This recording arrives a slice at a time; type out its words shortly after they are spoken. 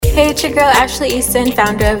Hey, it's your girl Ashley Easton,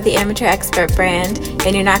 founder of the Amateur Expert brand,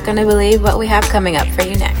 and you're not going to believe what we have coming up for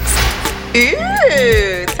you next.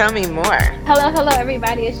 Ooh, tell me more. Hello,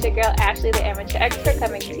 everybody. It's your girl Ashley, the Amateur Expert,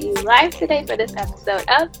 coming to you live today for this episode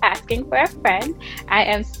of Asking for a Friend. I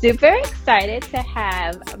am super excited to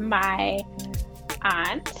have my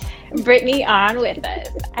aunt, Brittany, on with us.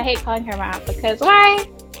 I hate calling her my aunt because why?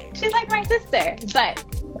 She's like my sister, but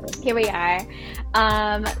here we are.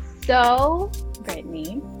 So,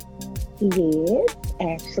 Brittany. Yes,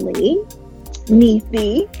 Ashley.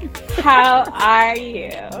 Niecy. How are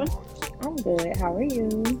you? I'm good. How are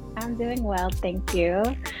you? I'm doing well, thank you.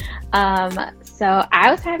 So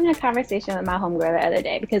I was having a conversation with my homegirl the other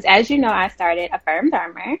day because, as you know, I started Affirmed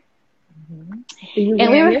Armor. Mm-hmm. So you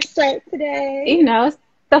and wearing your shirt today? You know,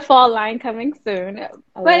 the fall line coming soon.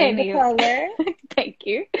 But anyway, color. Thank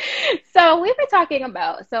you. So we were talking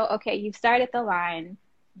about, okay, you've started the line.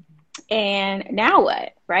 And now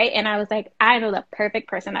what, right? And I was like, I know the perfect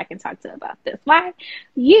person I can talk to about this. Why?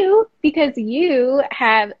 You, because you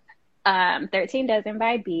have 13 Dozen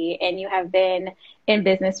by B, and you have been in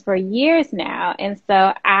business for years now. And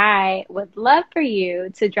so I would love for you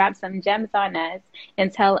to drop some gems on us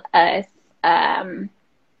and tell us the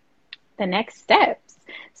next steps.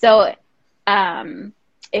 So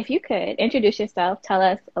if you could introduce yourself, tell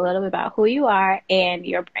us a little bit about who you are and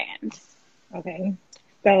your brand. Okay.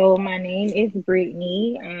 So my name is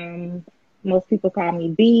Brittany. Most people call me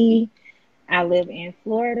B. I live in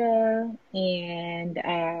Florida, and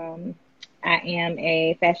I am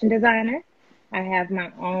a fashion designer. I have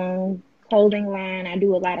my own clothing line. I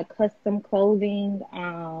do a lot of custom clothing.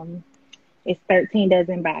 It's 13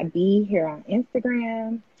 Dozen by B here on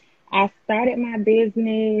Instagram. I started my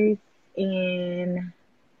business in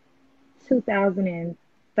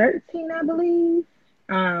 2013, I believe.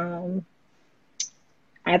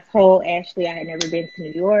 I told Ashley I had never been to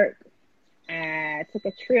New York. I took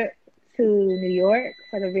a trip to New York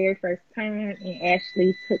for the very first time, and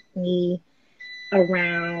Ashley took me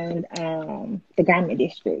around the garment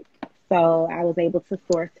district. So I was able to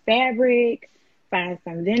source fabric, find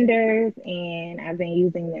some vendors, and I've been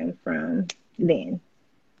using them from then.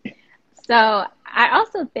 So I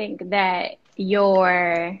also think that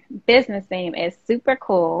your business name is super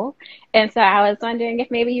cool. And so I was wondering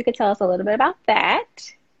if maybe you could tell us a little bit about that.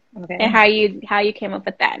 Okay. And how you came up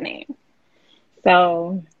with that name.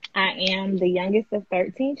 So I am the youngest of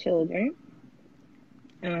 13 children.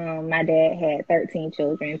 My dad had 13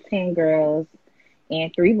 children, 10 girls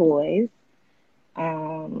and 3 boys.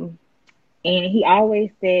 And he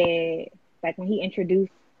always said, like when he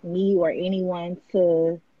introduced me or anyone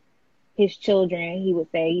to his children, he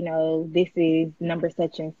would say, you know, this is number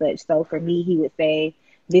such and such. So for me, he would say,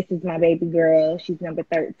 this is my baby girl. She's number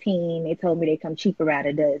 13. They told me they come cheaper by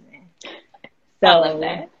the dozen. So, I love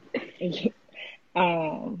that.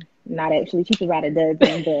 Not actually cheaper by the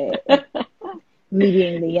dozen, but me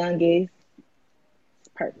being the youngest, it's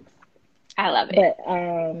perfect. I love it.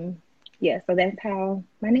 But yeah, so that's how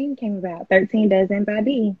my name came about. 13 Dozen by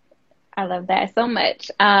B. I love that so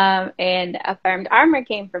much. And Affirmed Armor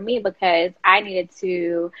came for me because I needed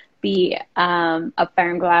to be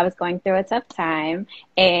affirmed while I was going through a tough time.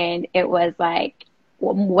 And it was like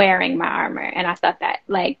wearing my armor. And I thought that,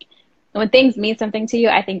 like, when things mean something to you,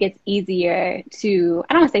 I think it's easier to,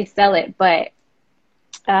 I don't want to say sell it, but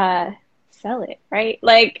sell it, right?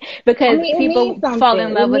 Like, because people fall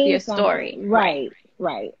in love with your story. Right.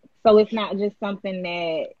 So it's not just something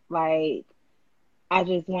that, like, I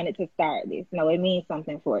just wanted to start this. No, it means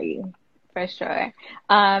something for you. For sure.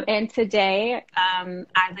 And today,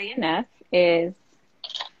 oddly enough, is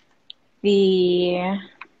the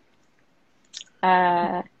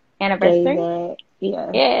anniversary.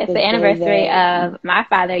 It's the anniversary of my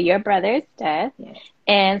father, your brother's death. Yes.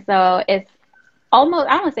 And so it's almost,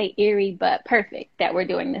 I don't want to say eerie, but perfect that we're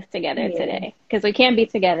doing this together today. Because we can't be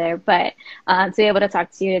together, but to be able to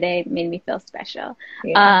talk to you today made me feel special.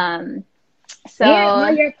 Yeah. So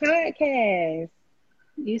on your podcast,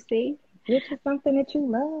 you see, which is something that you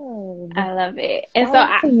love. I love it, and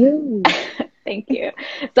so you. Thank you.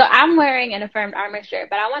 So I'm wearing an Affirmed Armor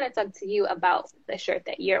shirt, but I want to talk to you about the shirt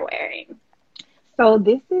that you're wearing. So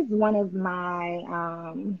this is one of my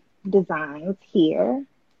designs here.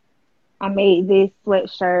 I made this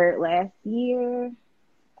sweatshirt last year.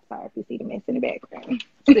 Sorry if you see the mess in the background.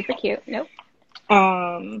 Super cute. Nope.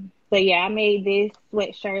 So yeah, I made this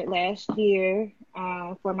sweatshirt last year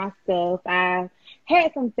for myself. I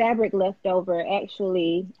had some fabric left over.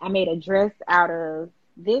 Actually, I made a dress out of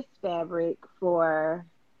this fabric for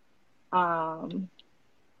one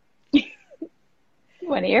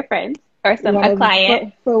of your friends. or a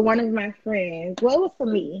client? For one of my friends. Well, it was for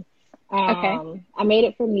me. Okay. I made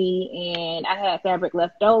it for me, and I had fabric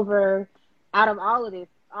left over. Out of all of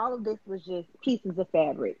this was just pieces of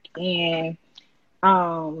fabric, and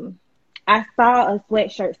I saw a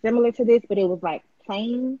sweatshirt similar to this, but it was like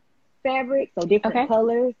plain fabric, so different Okay.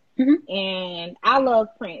 colors. Mm-hmm. And I love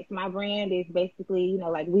prints. My brand is basically,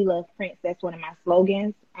 like we love prints. That's one of my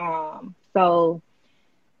slogans. So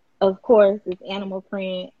of course, it's animal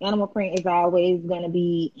print. Animal print is always going to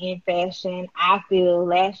be in fashion. I feel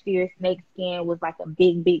last year snake skin was like a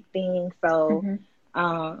big, big thing. So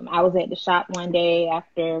Mm-hmm. I was at the shop one day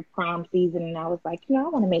after prom season, and I was like, I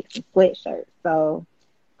want to make some sweatshirts. So,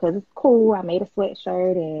 because it's cool, I made a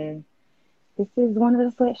sweatshirt, and this is one of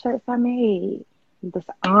the sweatshirts I made. The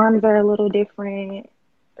arms are a little different.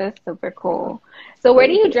 That's super cool. So where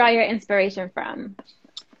do you draw your inspiration from?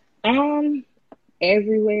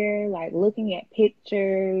 Everywhere, like looking at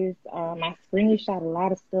pictures. I screenshot a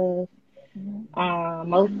lot of stuff.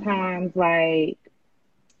 Most times, like,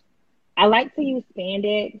 I like to use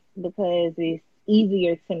spandex because it's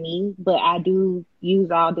easier to me, but I do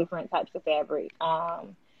use all different types of fabric.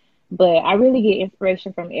 But I really get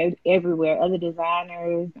inspiration from everywhere, other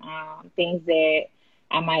designers, things that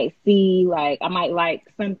I might see, like I might like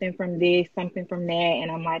something from this, something from that,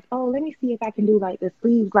 and I'm like, oh, let me see if I can do like the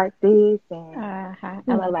sleeves like this, and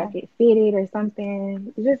I like it fitted or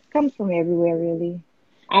something. It just comes from everywhere, really.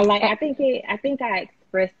 I think I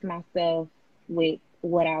express myself with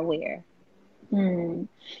what I wear.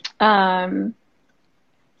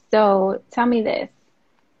 So tell me this.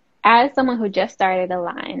 As someone who just started a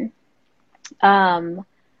line,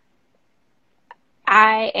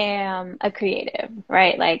 I am a creative,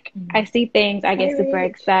 right? Like I see things, I get super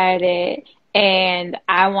excited, and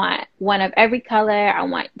I want one of every color. I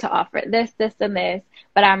want to offer this, this, and this,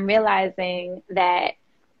 but I'm realizing that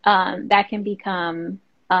that can become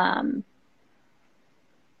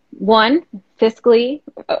one, fiscally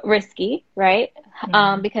risky, right?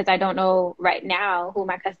 Because I don't know right now who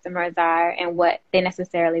my customers are and what they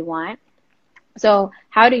necessarily want. So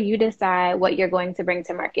how do you decide what you're going to bring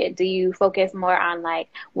to market? Do you focus more on like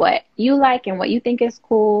what you like and what you think is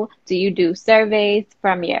cool? Do you do surveys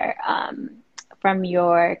from your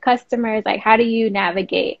customers? Like, how do you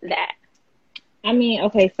navigate that? I mean,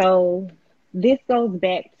 okay, so this goes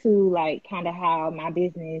back to like kind of how my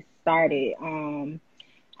business started.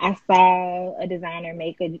 I saw a designer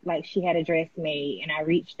she had a dress made, and I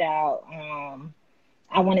reached out.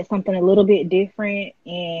 I wanted something a little bit different,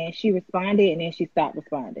 and she responded, and then she stopped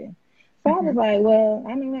responding. So I was like, well,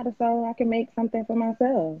 I know how to sew. I can make something for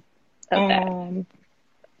myself. Okay.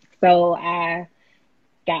 So I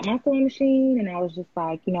got my sewing machine, and I was just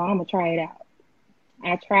like, I'm going to try it out.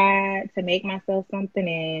 I tried to make myself something,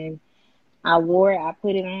 and I wore it. I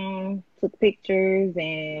put it on, took pictures,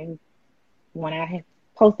 and when I had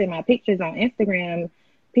posted my pictures on Instagram,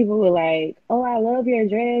 people were like, oh, I love your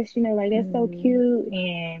dress, like that's so cute,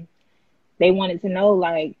 and they wanted to know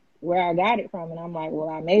like where I got it from, and I'm like, well,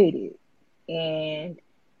 I made it. And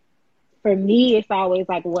for me, it's always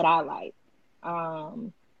like what I like. I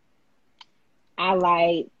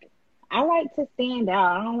like to stand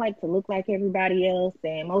out. I don't like to look like everybody else,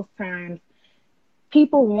 and most times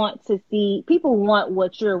people want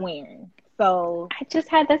what you're wearing. So I just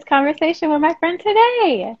had this conversation with my friend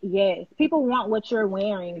today. yes, people want what you're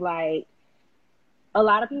wearing. Like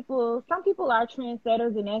some people are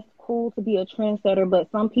trendsetters, and that's cool to be a trendsetter, but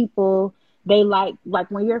some people, they like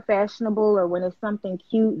when you're fashionable or when it's something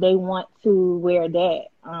cute, they want to wear that.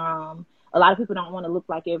 A lot of people don't want to look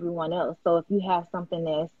like everyone else. So if you have something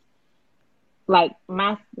that's like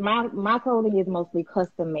my clothing is mostly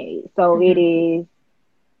custom made. So it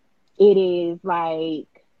is like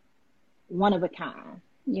one of a kind.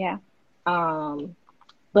 Yeah.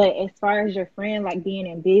 But as far as your friend, like being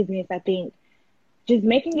in business, I think just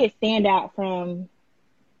making it stand out from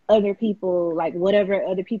other people, like whatever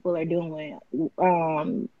other people are doing,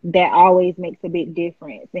 that always makes a big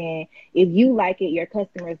difference. And if you like it, your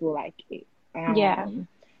customers will like it.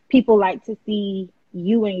 People like to see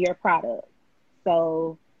you and your product.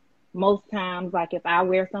 So most times, like if I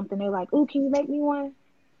wear something, they're like, "Ooh, can you make me one?"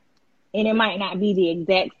 And it might not be the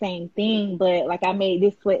exact same thing, but like I made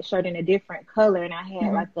this sweatshirt in a different color, and I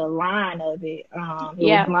had like the line of it. It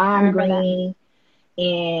was lime green,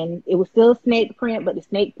 and it was still snake print, but the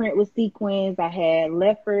snake print was sequins. I had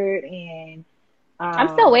leopard, and I'm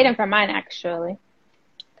still waiting for mine, actually.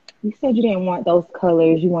 You said you didn't want those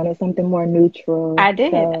colors. You wanted something more neutral. I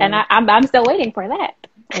did, and I'm still waiting for that.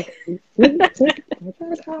 Okay. Don't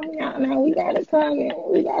try to call me out now. We got it coming.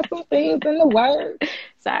 We got some things in the works.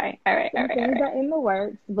 Sorry. All right. All Some right. All things right. are in the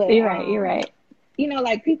works, but You're right. You're right. you know,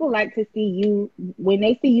 like people like to see you when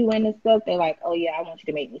they see you in the stuff. They're like, "Oh yeah, I want you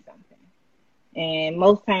to make me something." And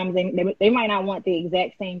most times they might not want the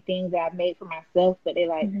exact same things that I've made for myself, but they're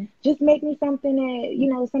like, Mm-hmm. "Just make me something that you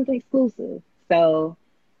know, something exclusive." So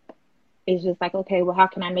it's just like, okay, well, how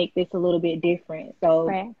can I make this a little bit different? So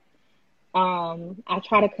Right. I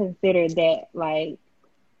try to consider that like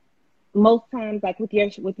most times, like with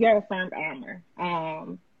your affirmed armor.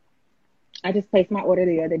 I just placed my order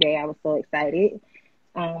the other day. I was so excited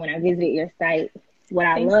when I visited your site. What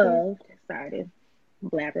I Thank you. loved, sorry to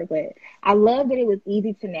blabber, but I loved that it was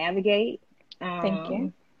easy to navigate. Thank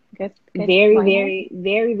you. Good. Good Very, pointer. very,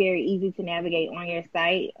 very, very easy to navigate on your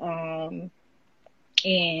site.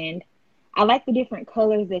 And I like the different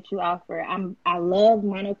colors that you offer. I love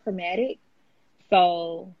monochromatic.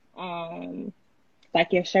 So,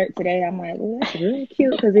 like your shirt today, I'm like, oh, that's really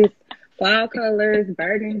cute because it's fall colors,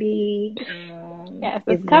 burgundy. Yes,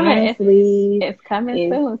 it's It's coming. long sleeve. It's coming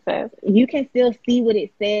It's soon, sis. you can still see what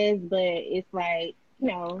it says, but it's like you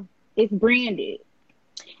know, it's branded.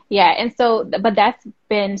 Yeah, and so, but that's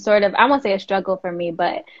been sort of, I won't say a struggle for me,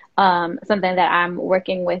 but something that I'm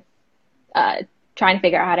working with, uh, trying to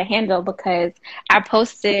figure out how to handle because I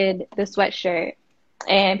posted the sweatshirt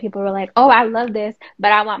and people were like, "Oh, I love this,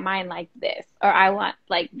 but I want mine like this, or I want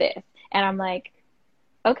like this," and I'm like,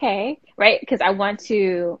 "Okay, right?" Because I want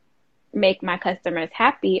to make my customers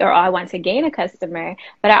happy, or I want to gain a customer,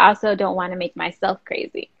 but I also don't want to make myself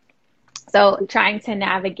crazy. So trying to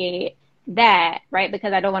navigate that, right?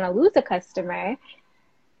 Because I don't want to lose a customer.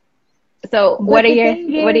 So But the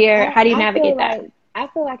thing is, how do you navigate that? I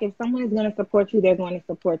feel like if someone is going to support you, they're going to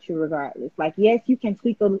support you regardless. Like, yes, you can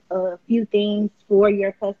tweak a few things for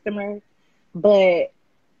your customers, but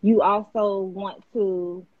you also want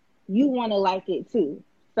to like it too.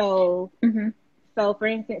 So, Mm-hmm. so for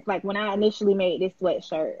instance, like when I initially made this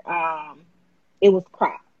sweatshirt, it was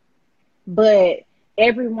cropped, but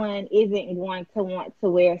everyone isn't going to want to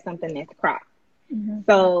wear something that's cropped. Mm-hmm.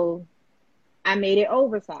 So I made it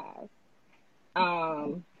oversized.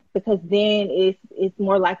 Um, because then it's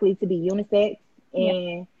more likely to be unisex. Yep.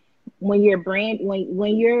 And when you're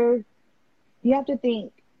when you have to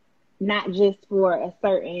think not just for a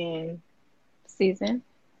certain Season.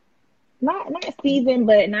 not season,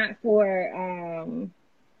 but not for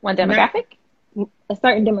One not demographic. a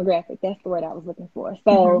certain demographic. That's the word I was looking for. Mm-hmm.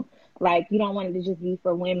 So like you don't want it to just be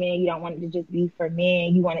for women. You don't want it to just be for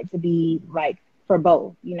men. You want it to be like for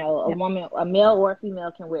both. You know, a Yep. woman, a male or a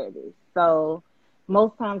female can wear this. So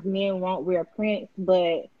most times men won't wear prints,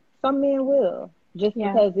 but some men will just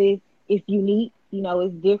Yeah. because it's unique. You know,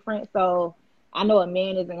 it's different. So I know a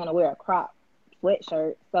man isn't gonna wear a crop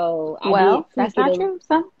sweatshirt. So I did Well, tweak that's it not a true.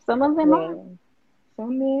 Some of them are. well.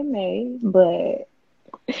 Some men may, but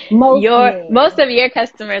most Most men. of your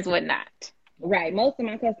customers would not. Right. Most of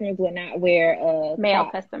my customers would not wear a Male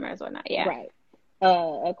crop, customers would not. Yeah. right,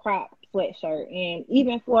 a crop sweatshirt. And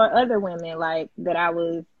even for other women like that I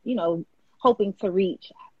was, you know, hoping to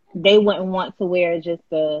reach, they wouldn't want to wear just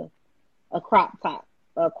a crop top,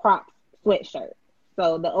 a crop sweatshirt.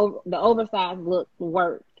 So the oversized look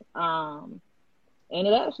worked. And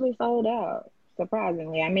it actually sold out,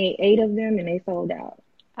 surprisingly. I made 8 of them and they sold out.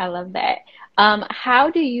 I love that. How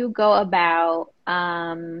do you go about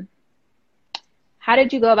how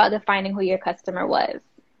did you go about defining who your customer was?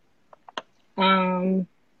 Um,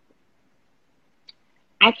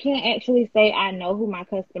 I can't actually say I know who my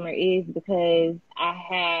customer is because I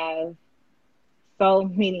have so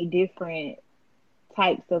many different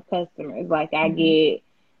types of customers. Like I Mm-hmm. get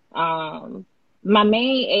my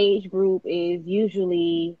main age group is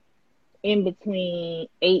usually in between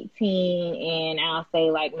 18 and I'll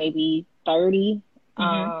say like maybe 30.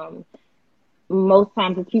 Mm-hmm. Um, most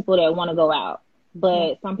times it's people that want to go out, Yeah.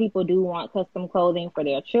 but some people do want custom clothing for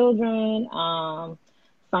their children.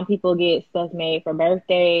 Some people get stuff made for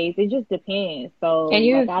birthdays. It just depends. So And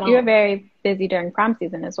like I you're don't, very busy during prom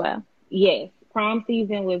season as well. yes, prom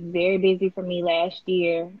season was very busy for me last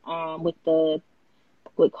year.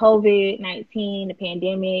 With COVID-19, the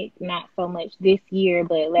pandemic, not so much this year,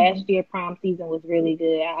 but Mm-hmm. last year prom season was really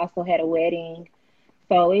good. I also had a wedding.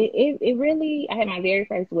 So it really, I had my very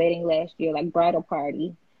first wedding last year, like bridal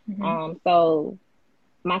party. Mm-hmm. So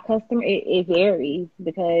my customer, it varies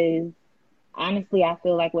because honestly, I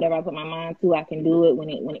feel like whatever I put my mind to, I can do it when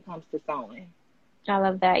it comes to sewing. I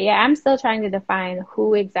love that. Yeah, I'm still trying to define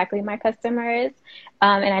who exactly my customer is.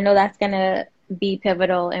 And I know that's going to be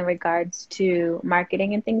pivotal in regards to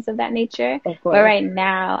marketing and things of that nature. Of But course. right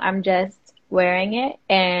now, I'm just wearing it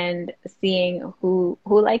and seeing who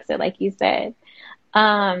likes it, like you said.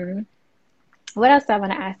 Um, What else I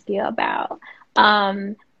want to ask you about?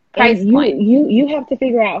 Price And point. you have to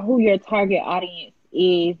figure out who your target audience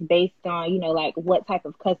is based on, like what type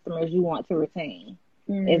of customers you want to retain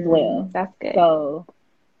as well. That's good. So,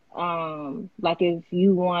 like if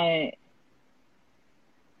you want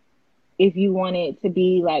it to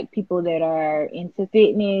be like people that are into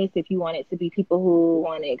fitness, if you want it to be people who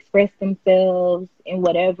want to express themselves and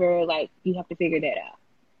whatever, like you have to figure that out.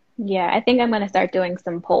 Yeah, I think I'm going to start doing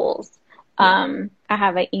some polls. I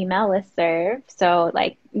have an email listserv, so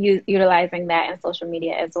like utilizing that in social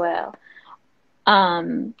media as well.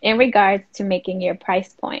 In regards to making your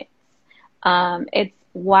price points, it's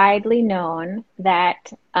widely known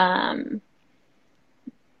that, how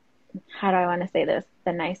do I want to say this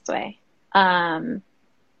the nice way? Our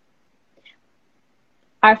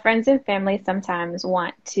friends and family sometimes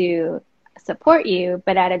want to support you,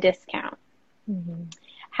 but at a discount. Mm-hmm.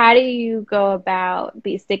 How do you go about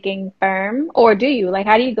be sticking firm, or do you like,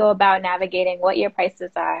 how do you go about navigating what your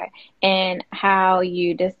prices are and how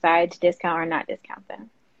you decide to discount or not discount them?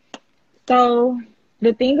 So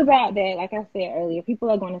the thing about that, like I said earlier, people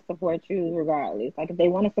are going to support you regardless. Like if they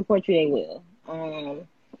want to support you, they will.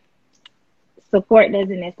 Support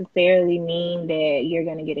doesn't necessarily mean that you're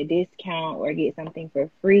going to get a discount or get something for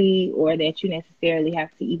free, or that you necessarily have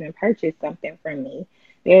to even purchase something from me.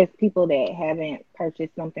 There's people that haven't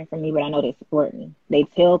purchased something from me, but I know they support me. They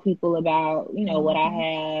tell people about, what I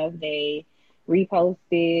have. They repost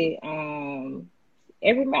it.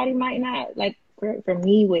 Everybody might not, like for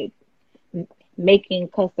me with making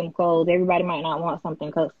custom clothes, everybody might not want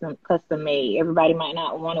something custom made. Everybody might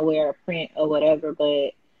not want to wear a print or whatever,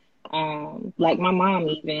 but like my mom,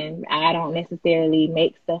 even I don't necessarily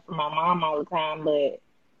make stuff for my mom all the time, but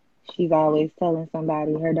she's always telling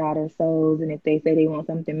somebody her daughter sews, and if they say they want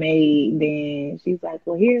something made, then she's like,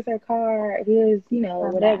 well, here's her card, here's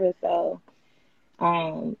whatever. So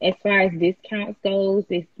as far as discounts goes,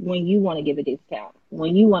 it's when you want to give a discount,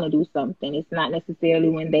 when you want to do something. It's not necessarily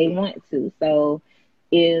when they want to. So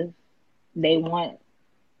if they want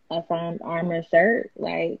a Firm Armor shirt,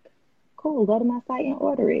 like, cool, go to my site and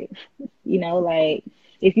order it. Like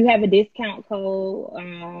if you have a discount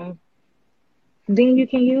code, then you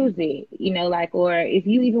can use it, like, or if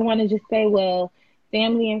you even want to just say, well,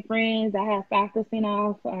 family and friends, I have 5%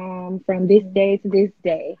 off from this day to this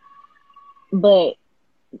day. But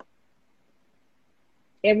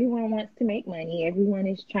everyone wants to make money. Everyone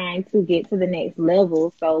is trying to get to the next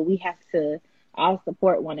level. So we have to all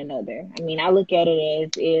support one another. I mean, I look at it as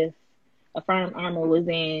if a Firm Armor was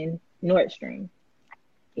in Nordstrom.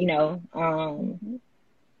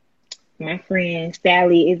 My friend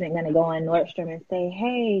Sally isn't going to go on Nordstrom and say,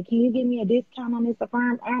 hey, can you give me a discount on this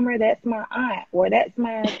Firm Armor? That's my aunt, or that's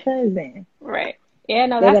my cousin. Right. Yeah,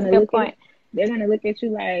 no, that's a good point. They're going to look at you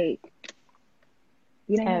like,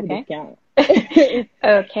 you don't have a discount.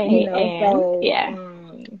 Okay.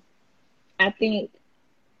 I think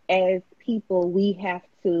as people, we have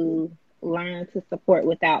to learn to support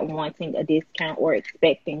without wanting a discount or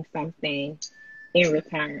expecting something in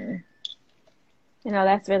return.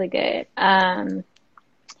 That's really good. I'm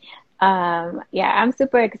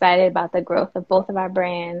super excited about the growth of both of our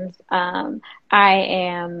brands. I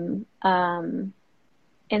am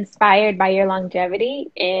inspired by your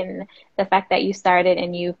longevity in the fact that you started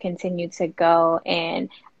and you've continued to go,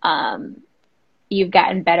 and you've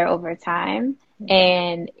gotten better over time.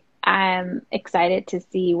 And I'm excited to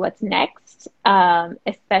see what's next,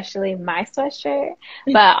 especially my sweatshirt,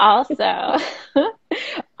 but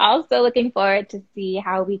also looking forward to see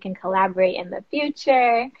how we can collaborate in the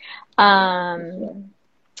future.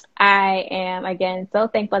 I am, again, so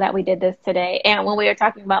thankful that we did this today. And when we were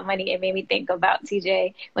talking about money, it made me think about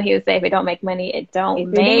TJ when he would say, if it don't make money, it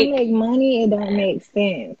don't make money, it don't make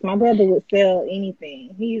sense. My brother would sell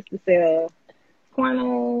anything. He used to sell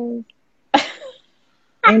pornos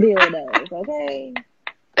and dildos, okay?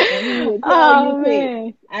 And he would tell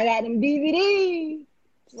you, I got them DVDs,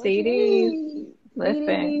 CDs,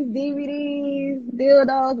 listen, DVDs,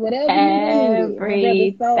 dildos, whatever you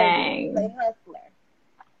needed. Everything. Play hustler.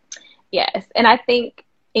 Yes, and I think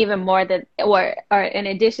even more that, or in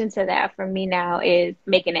addition to that, for me now is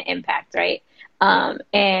making an impact, right?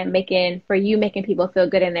 And making people feel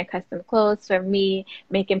good in their custom clothes. For me,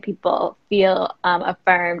 making people feel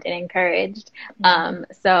affirmed and encouraged.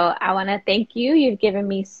 So I want to thank you. You've given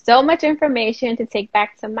me so much information to take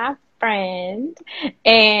back to my friend,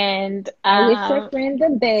 and I wish your friend the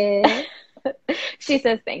best. She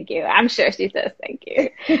says thank you. I'm sure she says thank you.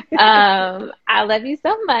 I love you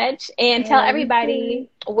so much, and tell everybody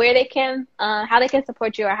where they can, how they can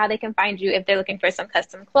support you, or how they can find you if they're looking for some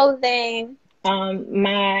custom clothing.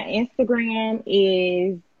 My Instagram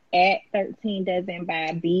is at 13 dozen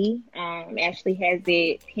by B. Ashley has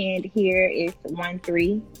it pinned here. It's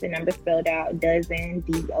 13, the number spelled out, dozen,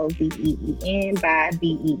 DOZEEN by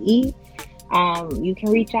BEE. You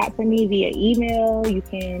can reach out to me via email. You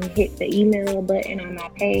can hit the email button on my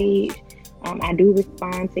page. I do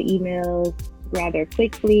respond to emails rather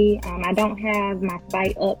quickly. I don't have my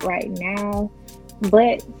site up right now,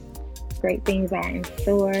 but great things are in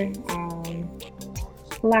store.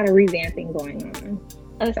 A lot of revamping going on.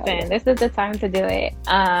 Listen, this is the time to do it.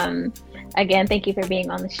 Again, thank you for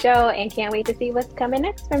being on the show, and can't wait to see what's coming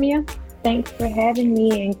next from you. Thanks for having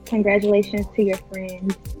me, and congratulations to your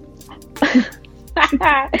friends.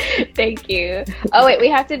 Thank you. Oh, wait, we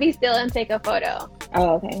have to be still and take a photo.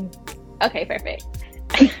 Oh, okay. Okay, perfect.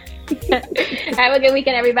 Have a good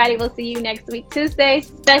weekend, everybody. We'll see you next week, Tuesday.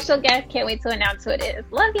 Special guest. Can't wait to announce who it is.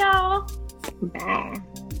 Love y'all. Bye.